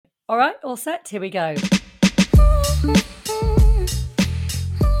All right, all set, here we go.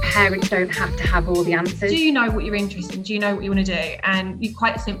 Parents don't have to have all the answers. Do you know what you're interested in? Do you know what you want to do? And you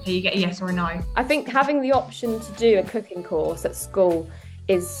quite simply, you get a yes or a no. I think having the option to do a cooking course at school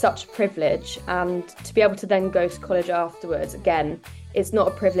is such a privilege, and to be able to then go to college afterwards, again, it's not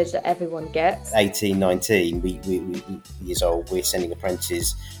a privilege that everyone gets. 18, 19 years old, we're sending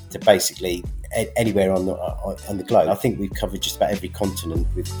apprentices to basically anywhere on the globe. I think we've covered just about every continent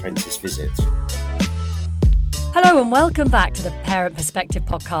with apprentice visits. Hello and welcome back to the Parent Perspective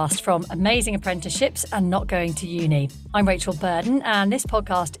podcast from Amazing Apprenticeships and Not Going to Uni. I'm Rachel Burden, and this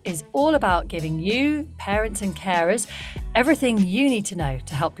podcast is all about giving you, parents and carers, everything you need to know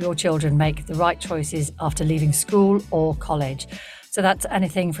to help your children make the right choices after leaving school or college. So that's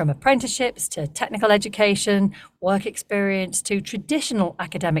anything from apprenticeships to technical education, work experience to traditional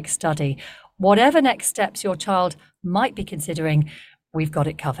academic study. Whatever next steps your child might be considering, we've got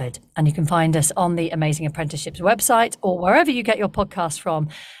it covered. And you can find us on the Amazing Apprenticeships website or wherever you get your podcasts from.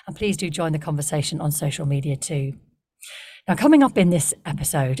 And please do join the conversation on social media too. Now, coming up in this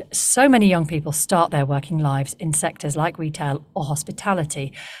episode, so many young people start their working lives in sectors like retail or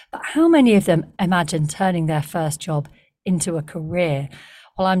hospitality. But how many of them imagine turning their first job into a career?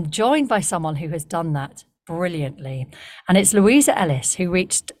 Well, I'm joined by someone who has done that brilliantly. And it's Louisa Ellis, who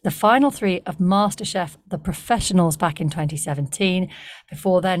reached the final three of Masterchef, The Professionals, back in 2017,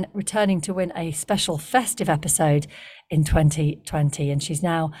 before then returning to win a special festive episode in 2020. And she's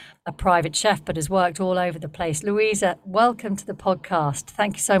now a private chef, but has worked all over the place. Louisa, welcome to the podcast.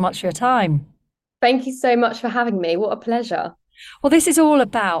 Thank you so much for your time. Thank you so much for having me. What a pleasure. Well, this is all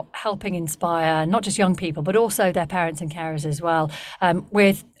about helping inspire not just young people, but also their parents and carers as well,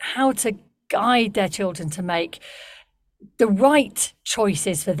 with how to guide their children to make the right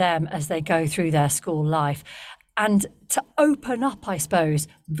choices for them as they go through their school life, and to open up, I suppose,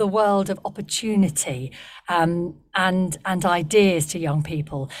 the world of opportunity and ideas to young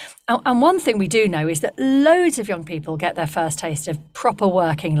people. And one thing we do know is that loads of young people get their first taste of proper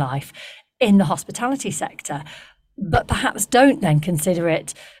working life in the hospitality sector, but perhaps don't then consider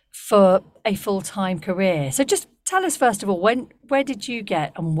it for a full-time career. So just tell us, first of all, when did you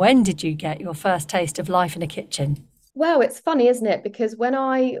get your first taste of life in a kitchen? Well, it's funny, isn't it? Because when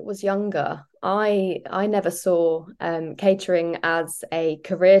I was younger, I never saw catering as a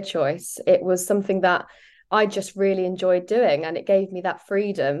career choice. It was something that I just really enjoyed doing, and it gave me that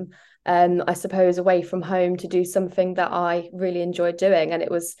freedom, I suppose, away from home to do something that I really enjoyed doing. And it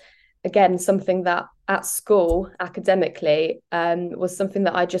was, again, something that at school academically was something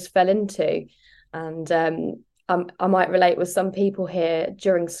that I just fell into. And I might relate with some people here.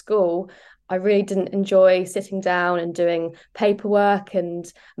 During school, I really didn't enjoy sitting down and doing paperwork, and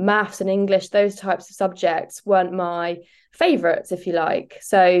maths and English. Those types of subjects weren't my favourites, if you like.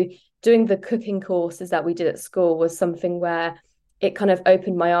 So doing the cooking courses that we did at school was something where it kind of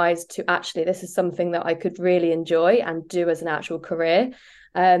opened my eyes to, actually, this is something that I could really enjoy and do as an actual career.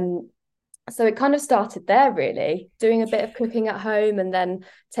 So it kind of started there, really, doing a bit of cooking at home and then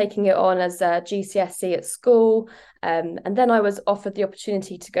taking it on as a GCSE at school. And then I was offered the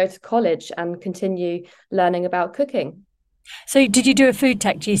opportunity to go to college and continue learning about cooking. So did you do a food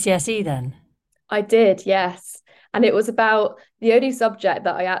tech GCSE then? I did, yes. And it was about the only subject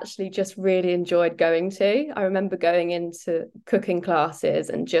that I actually just really enjoyed going to. I remember going into cooking classes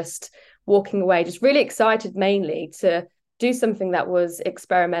and just walking away, just really excited mainly to do something that was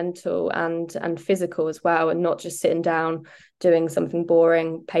experimental and physical as well, and not just sitting down doing something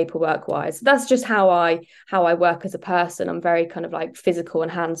boring paperwork wise. That's just how I work as a person. I'm very kind of like physical and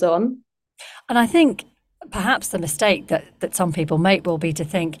hands-on. And I think perhaps the mistake that some people make will be to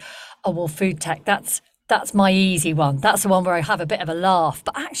think, oh, well, food tech, that's my easy one. That's the one where I have a bit of a laugh.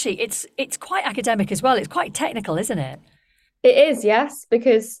 But actually it's quite academic as well. It's quite technical, isn't it? It is, yes,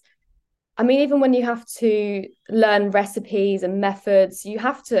 because I mean, even when you have to learn recipes and methods, you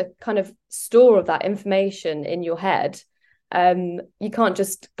have to kind of store all that information in your head. You can't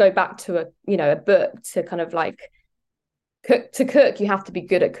just go back to a book to kind of like cook. You have to be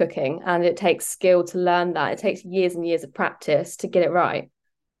good at cooking, and it takes skill to learn that. It takes years and years of practice to get it right.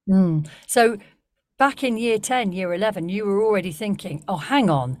 So back in year 10, year 11, you were already thinking, oh, hang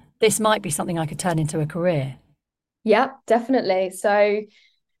on, this might be something I could turn into a career. Yeah, definitely. So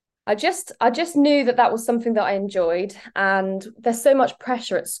I just knew that was something that I enjoyed, and there's so much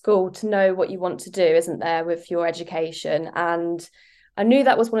pressure at school to know what you want to do, isn't there, with your education? And I knew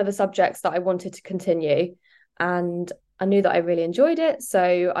that was one of the subjects that I wanted to continue, and I knew that I really enjoyed it.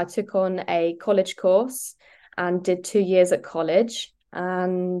 So I took on a college course and did 2 years at college.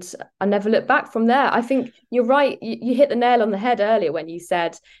 And I never looked back from there. I think you're right. You hit the nail on the head earlier when you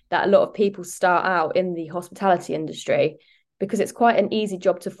said that a lot of people start out in the hospitality industry because it's quite an easy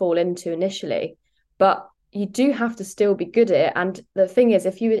job to fall into initially. But you do have to still be good at it. And the thing is,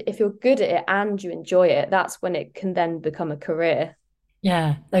 if you're good at it and you enjoy it, that's when it can then become a career.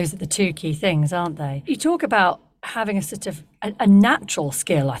 Yeah, those are the two key things, aren't they? You talk about having a sort of a natural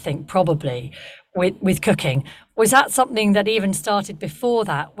skill, I think, probably with cooking. Was that something that even started before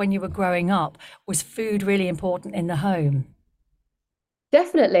that when you were growing up? Was food really important in the home?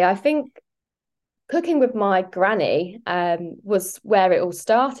 Definitely. I think cooking with my granny was where it all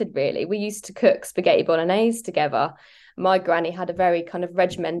started, really. We used to cook spaghetti bolognese together. My granny had a very kind of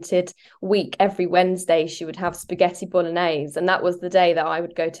regimented week. Every Wednesday, she would have spaghetti bolognese. And that was the day that I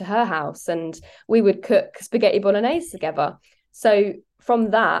would go to her house and we would cook spaghetti bolognese together. So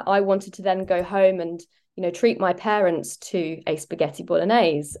from that, I wanted to then go home and treat my parents to a spaghetti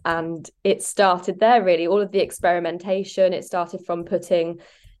bolognese. And it started there, really. All of the experimentation, it started from putting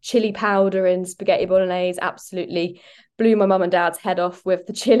chili powder in spaghetti bolognese, absolutely blew my mum and dad's head off with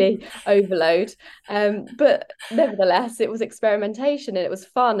the chili overload. But nevertheless, it was experimentation and it was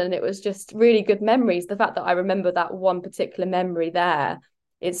fun and it was just really good memories. The fact that I remember that one particular memory there,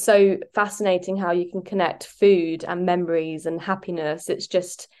 it's so fascinating how you can connect food and memories and happiness. It's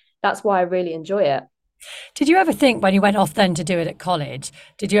just, that's why I really enjoy it. Did you ever think when you went off then to do it at college,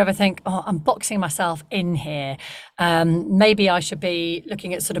 did you ever think, oh, I'm boxing myself in here? Maybe I should be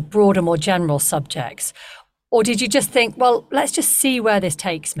looking at sort of broader, more general subjects. Or did you just think, well, let's just see where this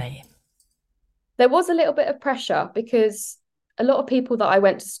takes me? There was a little bit of pressure because a lot of people that I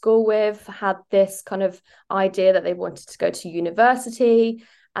went to school with had this kind of idea that they wanted to go to university.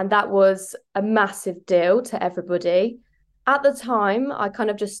 And that was a massive deal to everybody. At the time, I kind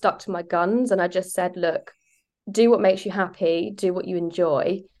of just stuck to my guns and I just said, look, do what makes you happy, do what you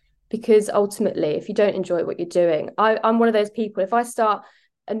enjoy. Because ultimately, if you don't enjoy what you're doing, I'm one of those people, if I start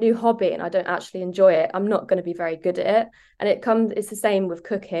a new hobby and I don't actually enjoy it, I'm not going to be very good at it. And it's the same with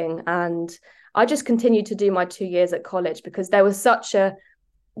cooking. And I just continued to do my 2 years at college because there was such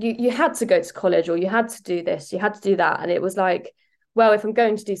you had to go to college or you had to do this, you had to do that. And it was like, well, if I'm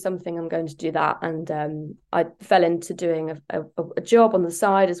going to do something, I'm going to do that. And I fell into doing a job on the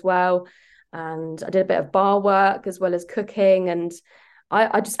side as well. And I did a bit of bar work as well as cooking. And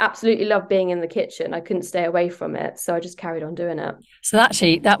I just absolutely love being in the kitchen. I couldn't stay away from it. So I just carried on doing it. So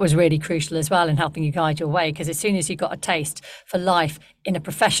actually, that was really crucial as well in helping you guide your way, because as soon as you got a taste for life in a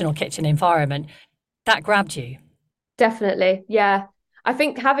professional kitchen environment, that grabbed you. Definitely. Yeah. I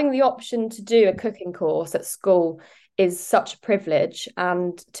think having the option to do a cooking course at school is such a privilege.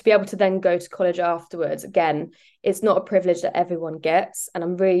 And to be able to then go to college afterwards, again, it's not a privilege that everyone gets. And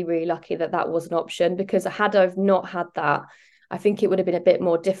I'm really, really lucky that that was an option, because had I've not had that, I think it would have been a bit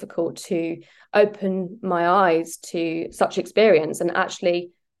more difficult to open my eyes to such experience. And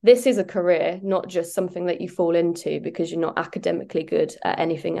actually, this is a career, not just something that you fall into because you're not academically good at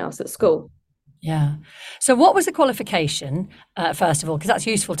anything else at school. Yeah. So what was the qualification, first of all, because that's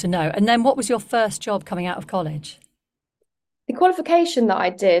useful to know. And then what was your first job coming out of college? The qualification that I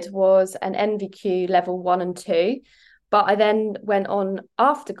did was an NVQ level 1 and 2, but I then went on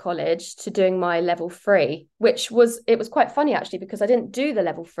after college to doing my level 3, which was quite funny actually, because I didn't do the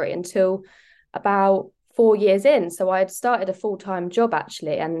level 3 until about 4 years in. So I had started a full-time job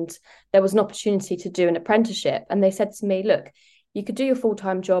actually, and there was an opportunity to do an apprenticeship. And they said to me, look, you could do your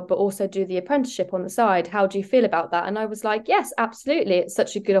full-time job, but also do the apprenticeship on the side. How do you feel about that? And I was like, yes, absolutely. It's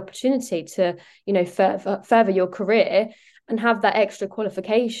such a good opportunity to, further your career and have that extra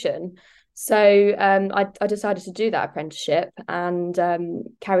qualification. So I decided to do that apprenticeship and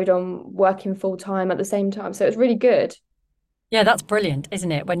carried on working full-time at the same time. So it was really good. Yeah, that's brilliant,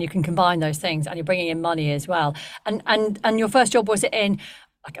 isn't it? When you can combine those things and you're bringing in money as well. And your first job, was it in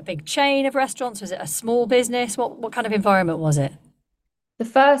like a big chain of restaurants? Was it a small business? What kind of environment was it? The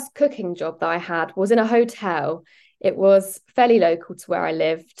first cooking job that I had was in a hotel. It was fairly local to where I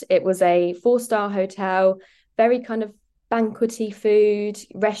lived. It was a 4-star hotel, very kind of banquety food,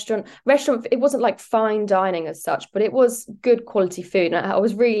 restaurant. It wasn't like fine dining as such, but it was good quality food. And I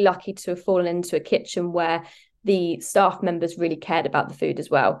was really lucky to have fallen into a kitchen where the staff members really cared about the food as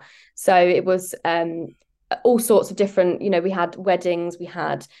well. So it was all sorts of different, we had weddings, we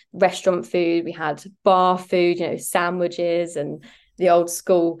had restaurant food, we had bar food, sandwiches and the old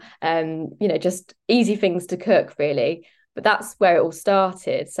school, just easy things to cook really. But that's where it all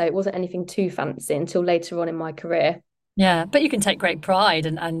started. So it wasn't anything too fancy until later on in my career. Yeah, but you can take great pride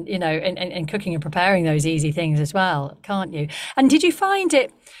in cooking and preparing those easy things as well, can't you? And did you find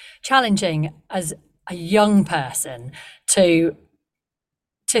it challenging as a young person to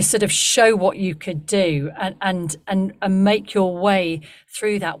to sort of show what you could do and make your way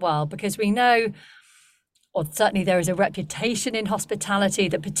through that world, because we know, or certainly there is a reputation in hospitality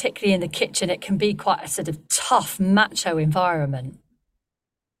that particularly in the kitchen it can be quite a sort of tough macho environment.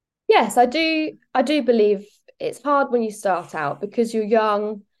 Yes, I do believe it's hard when you start out because you're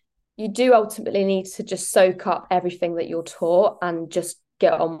young. You do ultimately need to just soak up everything that you're taught and just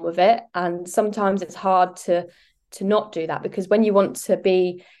get on with it. And sometimes it's hard to not do that, because when you want to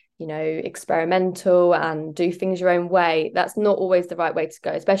be, experimental and do things your own way, that's not always the right way to go,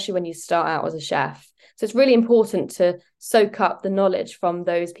 especially when you start out as a chef. So it's really important to soak up the knowledge from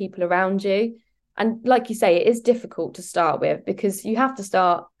those people around you. And like you say, it is difficult to start with because you have to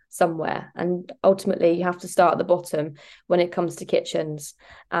start somewhere, and ultimately you have to start at the bottom when it comes to kitchens.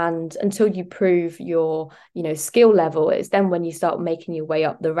 And until you prove your skill level, it's then when you start making your way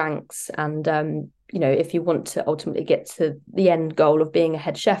up the ranks. And if you want to ultimately get to the end goal of being a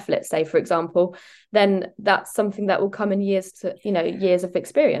head chef, let's say, for example, then that's something that will come in years of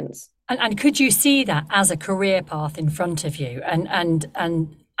experience. And could you see that as a career path in front of you, and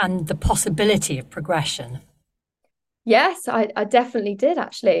the possibility of progression? Yes, I definitely did,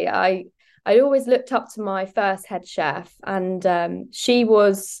 actually. I always looked up to my first head chef, and she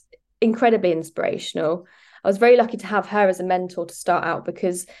was incredibly inspirational. I was very lucky to have her as a mentor to start out,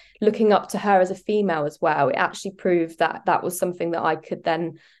 because looking up to her as a female as well, it actually proved that that was something that I could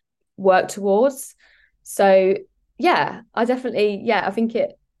then work towards. So yeah, I think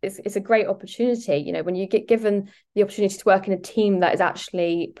it's a great opportunity. When you get given the opportunity to work in a team that is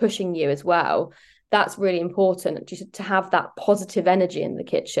actually pushing you as well, that's really important, to have that positive energy in the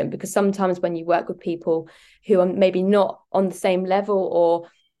kitchen, because sometimes when you work with people who are maybe not on the same level, or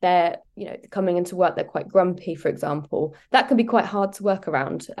they're coming into work, they're quite grumpy, for example, that can be quite hard to work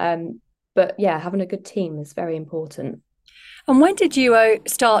around. But yeah, having a good team is very important. And when did you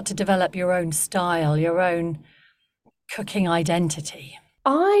start to develop your own style, your own cooking identity?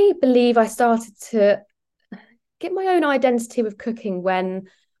 I believe I started to get my own identity with cooking when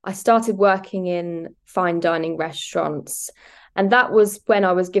I started working in fine dining restaurants. And that was when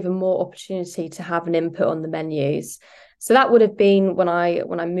I was given more opportunity to have an input on the menus. So that would have been when I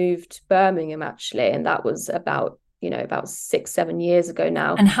moved to Birmingham, actually. And that was about 6-7 years ago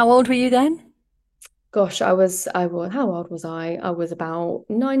now. And how old were you then? Gosh, how old was I? I was about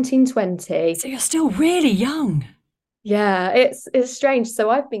 19, 20. So you're still really young. Yeah, it's strange. So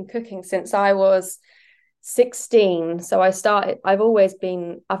I've been cooking since I was 16. So I've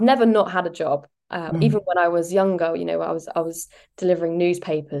never not had a job. Even when I was younger, I was delivering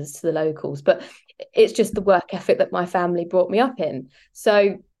newspapers to the locals, but it's just the work ethic that my family brought me up in.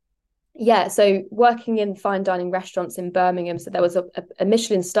 So yeah, so working in fine dining restaurants in Birmingham. So there was a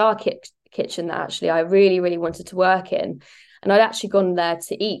Michelin star kitchen that actually I really, really wanted to work in. And I'd actually gone there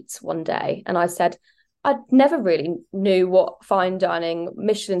to eat one day, and I said, I'd never really knew what fine dining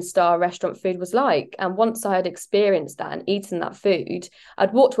Michelin star restaurant food was like. And once I had experienced that and eaten that food,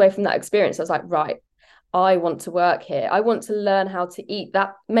 I'd walked away from that experience. I was like, right, I want to work here. I want to learn how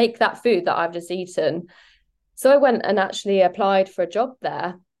to make that food that I've just eaten. So I went and actually applied for a job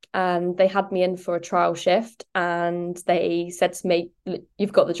there, and they had me in for a trial shift, and they said to me,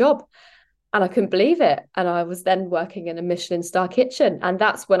 you've got the job. And I couldn't believe it. And I was then working in a Michelin star kitchen. And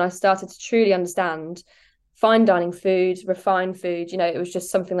that's when I started to truly understand fine dining food, refined food. It was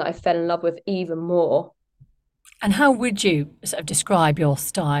just something that I fell in love with even more. And how would you sort of describe your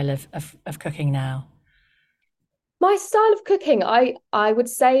style of cooking now? My style of cooking, I would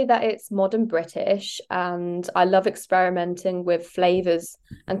say that it's modern British, and I love experimenting with flavours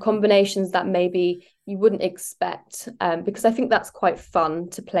and combinations that maybe you wouldn't expect, because I think that's quite fun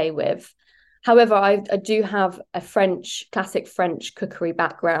to play with. However, I do have a classic French cookery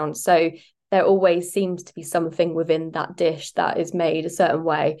background. So there always seems to be something within that dish that is made a certain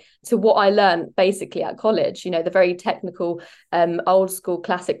way to what I learned basically at college. The very technical, old school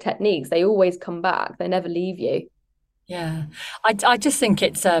classic techniques, they always come back. They never leave you. Yeah, I just think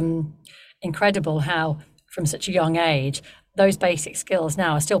it's incredible how from such a young age, those basic skills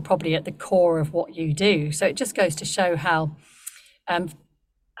now are still probably at the core of what you do. So it just goes to show how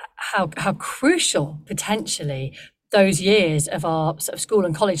crucial potentially those years of our sort of school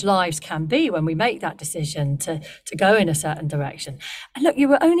and college lives can be when we make that decision to go in a certain direction. And look, you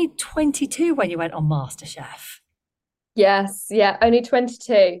were only 22 when you went on MasterChef. Yes, yeah, only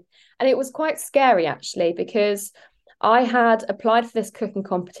 22. And it was quite scary, actually, because I had applied for this cooking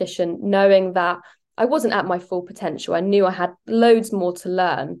competition knowing that I wasn't at my full potential. I knew I had loads more to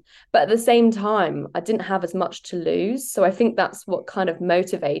learn, but at the same time, I didn't have as much to lose. So I think that's what kind of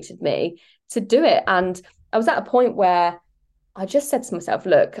motivated me to do it. And I was at a point where I just said to myself,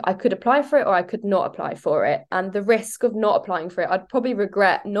 look, I could apply for it or I could not apply for it. And the risk of not applying for it, I'd probably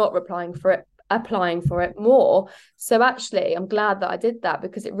regret not applying for it more. So actually, I'm glad that I did that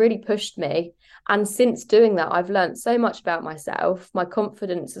because it really pushed me. And since doing that, I've learned so much about myself. My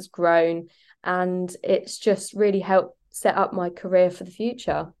confidence has grown and it's just really helped set up my career for the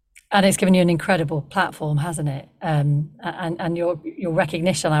future. And it's given you an incredible platform, hasn't it? And your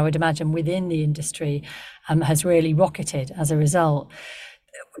recognition, I would imagine, within the industry has really rocketed as a result.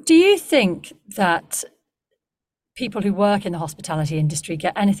 Do you think that people who work in the hospitality industry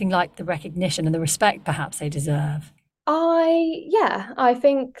get anything like the recognition and the respect perhaps they deserve? I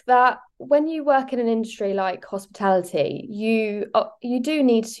think that when you work in an industry like hospitality, you do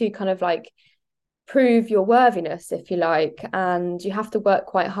need to kind of like prove your worthiness, if you like, and you have to work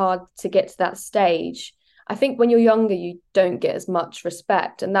quite hard to get to that stage. I think when you're younger, you don't get as much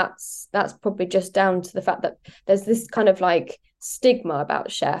respect, and that's probably just down to the fact that there's this kind of like stigma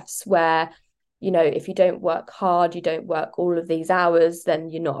about chefs where, you know, if you don't work hard, you don't work all of these hours, then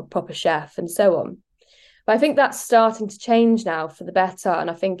you're not a proper chef, and so on. But I think that's starting to change now for the better,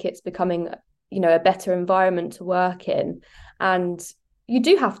 and I think it's becoming, you know, a better environment to work in. And you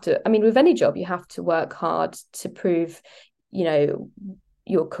do have to, I mean, with any job, you have to work hard to prove, you know,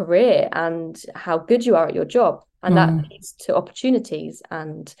 your career and how good you are at your job. And that leads to opportunities.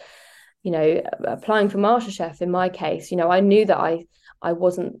 And, you know, applying for Masterchef, in my case, you know, I knew that I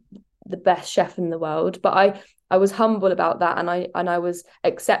wasn't the best chef in the world, but I was humble about that, and I was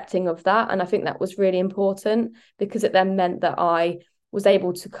accepting of that. And I think that was really important because it then meant that I was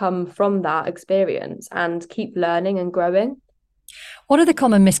able to come from that experience and keep learning and growing. What are the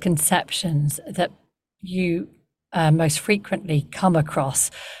common misconceptions that you most frequently come across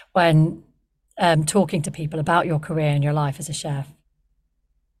when talking to people about your career and your life as a chef?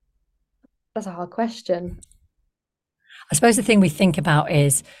 That's a hard question. I suppose the thing we think about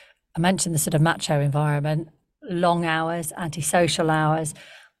is, I mentioned the sort of macho environment, long hours, antisocial hours.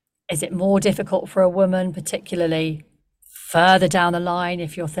 Is it more difficult for a woman, particularly further down the line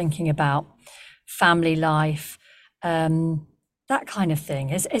if you're thinking about family life? That kind of thing.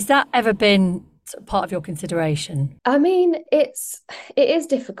 Is that ever been part of your consideration? I mean, it is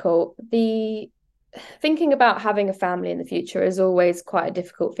difficult. The thinking about having a family in the future is always quite a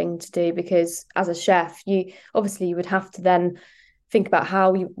difficult thing to do because as a chef, you would have to then think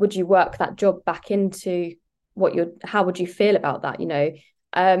about would you work that job back into how would you feel about that, you know?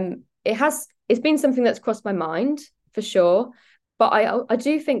 It's been something that's crossed my mind for sure, but I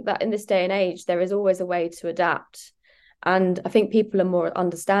do think that in this day and age there is always a way to adapt. And I think people are more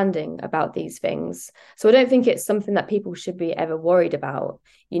understanding about these things. So I don't think it's something that people should be ever worried about.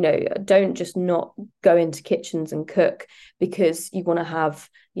 You know, don't just not go into kitchens and cook because you want to have,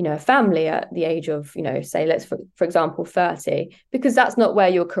 you know, a family at the age of, you know, say, for example, 30, because that's not where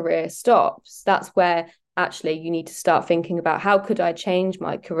your career stops. That's where actually you need to start thinking about how could I change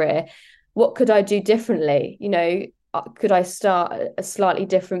my career? What could I do differently? You know, could I start a slightly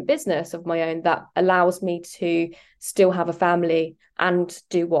different business of my own that allows me to still have a family and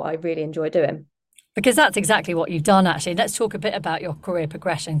do what I really enjoy doing? Because that's exactly what you've done, actually. Let's talk a bit about your career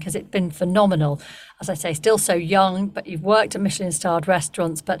progression, because it's been phenomenal. As I say, still so young, but you've worked at Michelin-starred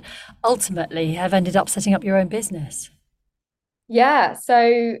restaurants, but ultimately have ended up setting up your own business. Yeah,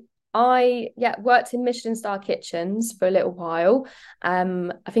 so I worked in Michelin star kitchens for a little while.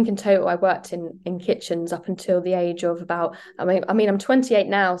 I think in total I worked in kitchens up until the age of about, I'm 28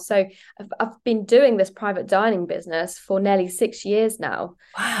 now, so I've been doing this private dining business for nearly 6 years now.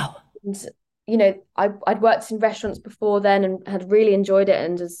 Wow. And you know, I'd worked in restaurants before then and had really enjoyed it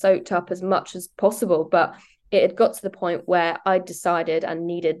and has soaked up as much as possible, but it had got to the point where I decided and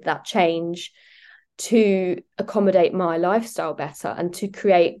needed that change to accommodate my lifestyle better and to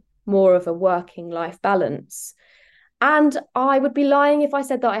create more of a working life balance. And I would be lying if I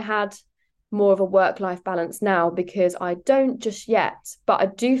said that I had more of a work-life balance now, because I don't just yet, but I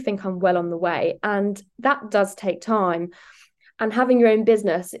do think I'm well on the way. And that does take time. And having your own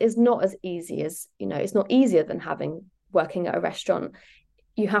business is not as easy as, you know, it's not easier than working at a restaurant.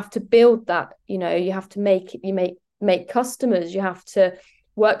 You have to build that, you know, you have to make customers, you have to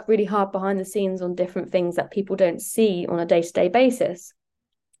work really hard behind the scenes on different things that people don't see on a day-to-day basis.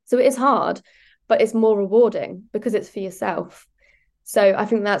 So it is hard, but it's more rewarding because it's for yourself. So I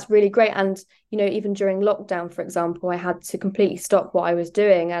think that's really great. And, you know, even during lockdown, for example, I had to completely stop what I was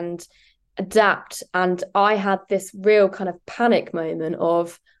doing and adapt. And I had this real kind of panic moment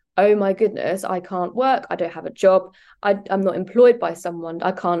of, oh my goodness, I can't work. I don't have a job. I'm not employed by someone.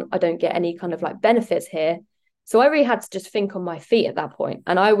 I don't get any kind of like benefits here. So I really had to just think on my feet at that point.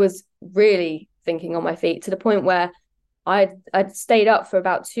 And I was really thinking on my feet to the point where I'd stayed up for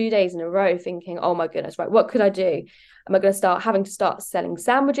about 2 days in a row thinking, oh my goodness, right, what could I do? Am I going to start selling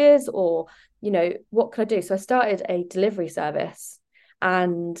sandwiches, or, what could I do? So I started a delivery service,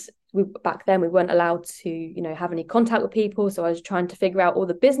 and back then we weren't allowed to, have any contact with people. So I was trying to figure out all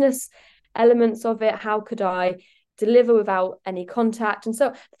the business elements of it. How could I deliver without any contact? And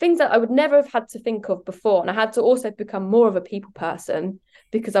so things that I would never have had to think of before. And I had to also become more of a people person,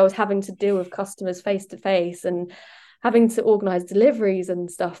 because I was having to deal with customers face to face and having to organize deliveries and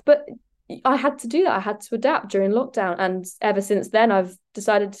stuff. But I had to do that. I had to adapt during lockdown. And ever since then, I've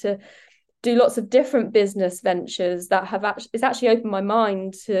decided to do lots of different business ventures that it's actually opened my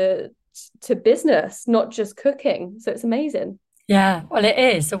mind to business, not just cooking. So it's amazing. Yeah, well, it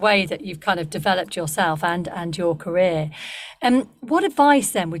is the way that you've kind of developed yourself and your career. And what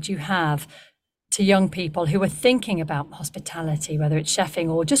advice then would you have to young people who are thinking about hospitality, whether it's chefing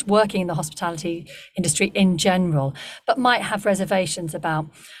or just working in the hospitality industry in general, but might have reservations about,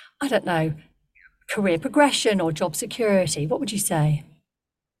 I don't know, career progression or job security? What would you say?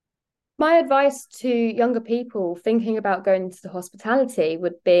 My advice to younger people thinking about going into the hospitality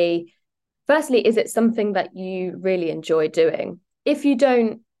would be, firstly, is it something that you really enjoy doing? If you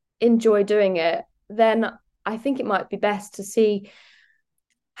don't enjoy doing it, then I think it might be best to see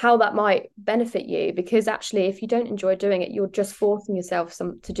how that might benefit you, because actually, if you don't enjoy doing it, you're just forcing yourself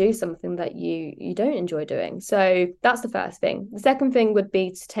to do something that you don't enjoy doing. So that's the first thing. The second thing would be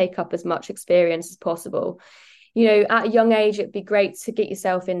to take up as much experience as possible. At a young age, it'd be great to get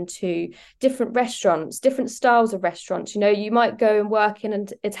yourself into different restaurants, different styles of restaurants. You might go and work in an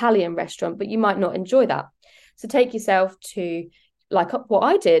Italian restaurant, but you might not enjoy that. So take yourself to, like what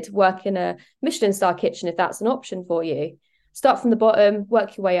I did, work in a Michelin star kitchen, if that's an option for you. Start from the bottom,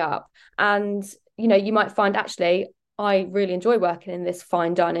 work your way up. And, you might find, actually, I really enjoy working in this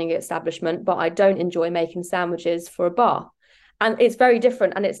fine dining establishment, but I don't enjoy making sandwiches for a bar. And it's very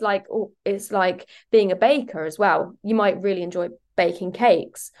different. And it's like being a baker as well. You might really enjoy baking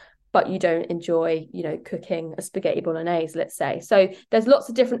cakes, but you don't enjoy, cooking a spaghetti bolognese, let's say. So there's lots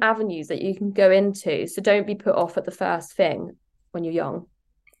of different avenues that you can go into. So don't be put off at the first thing when you're young.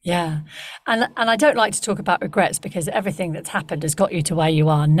 Yeah. And I don't like to talk about regrets, because everything that's happened has got you to where you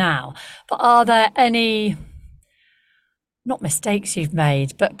are now. But are there any, not mistakes you've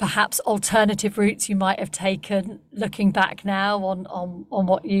made, but perhaps alternative routes you might have taken looking back now on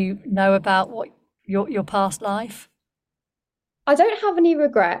what you know about what your past life? I don't have any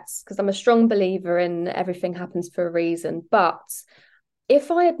regrets, because I'm a strong believer in everything happens for a reason. But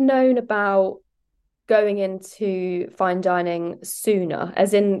if I had known about going into fine dining sooner,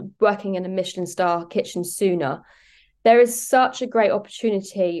 as in working in a Michelin star kitchen sooner, there is such a great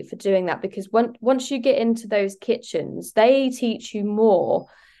opportunity for doing that, because once you get into those kitchens, they teach you more.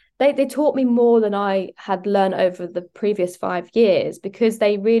 They taught me more than I had learned over the previous 5 years, because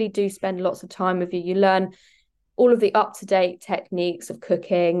they really do spend lots of time with you. You learn all of the up-to-date techniques of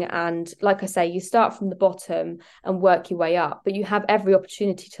cooking. And like I say, you start from the bottom and work your way up, but you have every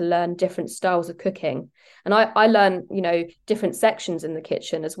opportunity to learn different styles of cooking. And I learn, different sections in the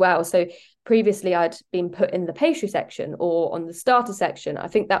kitchen as well. So previously I'd been put in the pastry section or on the starter section. I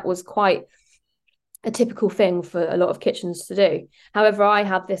think that was quite a typical thing for a lot of kitchens to do. However, I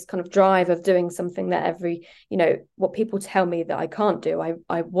have this kind of drive of doing something that what people tell me that I can't do,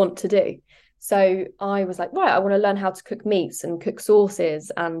 I want to do. So I was like, right, I want to learn how to cook meats and cook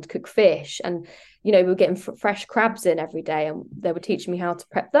sauces and cook fish. And, we were getting fresh crabs in every day, and they were teaching me how to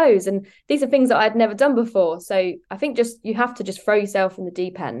prep those. And these are things that I'd never done before. So I think you have to just throw yourself in the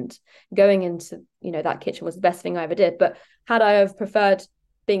deep end. Going into, that kitchen was the best thing I ever did. But had I have preferred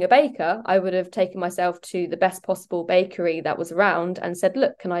being a baker, I would have taken myself to the best possible bakery that was around and said,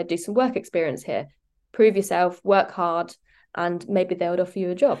 look, can I do some work experience here? Prove yourself, work hard, and maybe they would offer you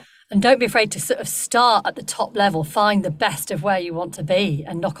a job. And don't be afraid to sort of start at the top level, find the best of where you want to be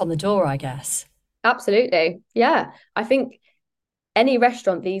and knock on the door, I guess. Absolutely. Yeah. I think any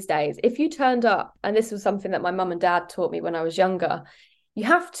restaurant these days, if you turned up, and this was something that my mum and dad taught me when I was younger, you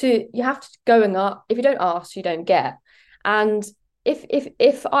have to going up. If you don't ask, you don't get. And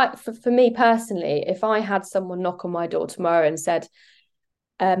for me personally, if I had someone knock on my door tomorrow and said,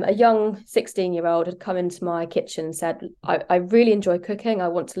 a young 16-year-old had come into my kitchen and said, I really enjoy cooking. I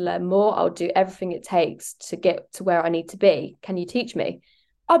want to learn more. I'll do everything it takes to get to where I need to be. Can you teach me?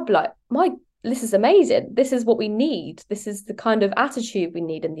 I'd be like, this is amazing. This is what we need. This is the kind of attitude we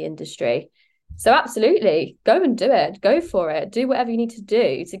need in the industry. So absolutely, go and do it. Go for it. Do whatever you need to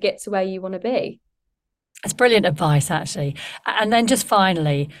do to get to where you want to be. That's brilliant advice, actually. And then just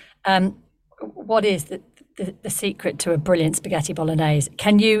finally, what is the secret to a brilliant spaghetti bolognese?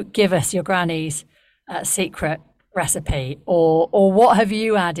 Can you give us your granny's secret recipe, or what have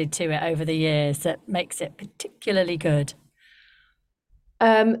you added to it over the years that makes it particularly good?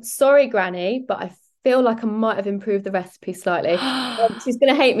 Sorry, Granny, but I feel like I might have improved the recipe slightly. She's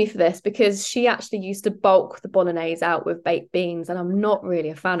going to hate me for this because she actually used to bulk the bolognese out with baked beans, and I'm not really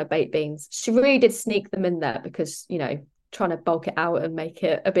a fan of baked beans. She really did sneak them in there because, trying to bulk it out and make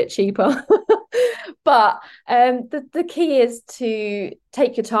it a bit cheaper. But the key is to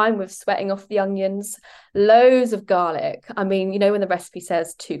take your time with sweating off the onions, loads of garlic. I mean, when the recipe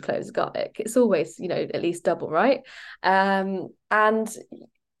says 2 cloves of garlic, it's always, at least double, right? And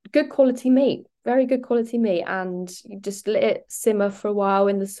good quality meat, very good quality meat. And you just let it simmer for a while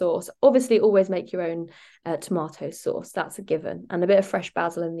in the sauce. Obviously, always make your own tomato sauce. That's a given. And a bit of fresh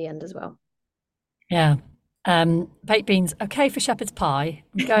basil in the end as well. Yeah. Baked beans, okay for shepherd's pie.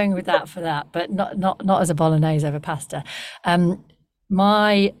 I'm going with that for that, but not as a bolognese over pasta.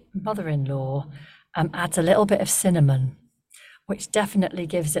 My mother-in-law adds a little bit of cinnamon, which definitely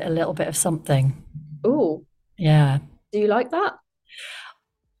gives it a little bit of something. Ooh. Yeah. Do you like that?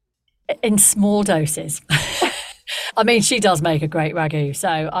 In small doses. I mean, she does make a great ragu, so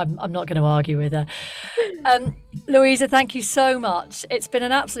I'm not going to argue with her. Louisa, thank you so much. It's been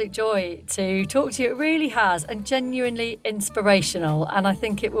an absolute joy to talk to you. It really has, and genuinely inspirational. And I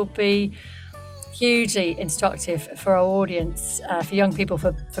think it will be hugely instructive for our audience, for young people,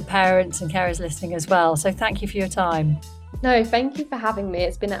 for parents and carers listening as well. So thank you for your time. No, thank you for having me.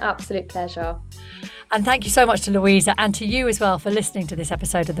 It's been an absolute pleasure. And thank you so much to Louisa and to you as well for listening to this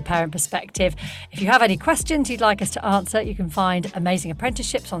episode of The Parent Perspective. If you have any questions you'd like us to answer, you can find Amazing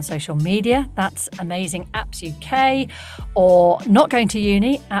Apprenticeships on social media. That's Amazing Apps UK, or Not Going to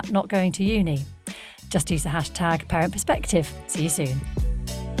Uni at Not Going to Uni. Just use the hashtag Parent Perspective. See you soon.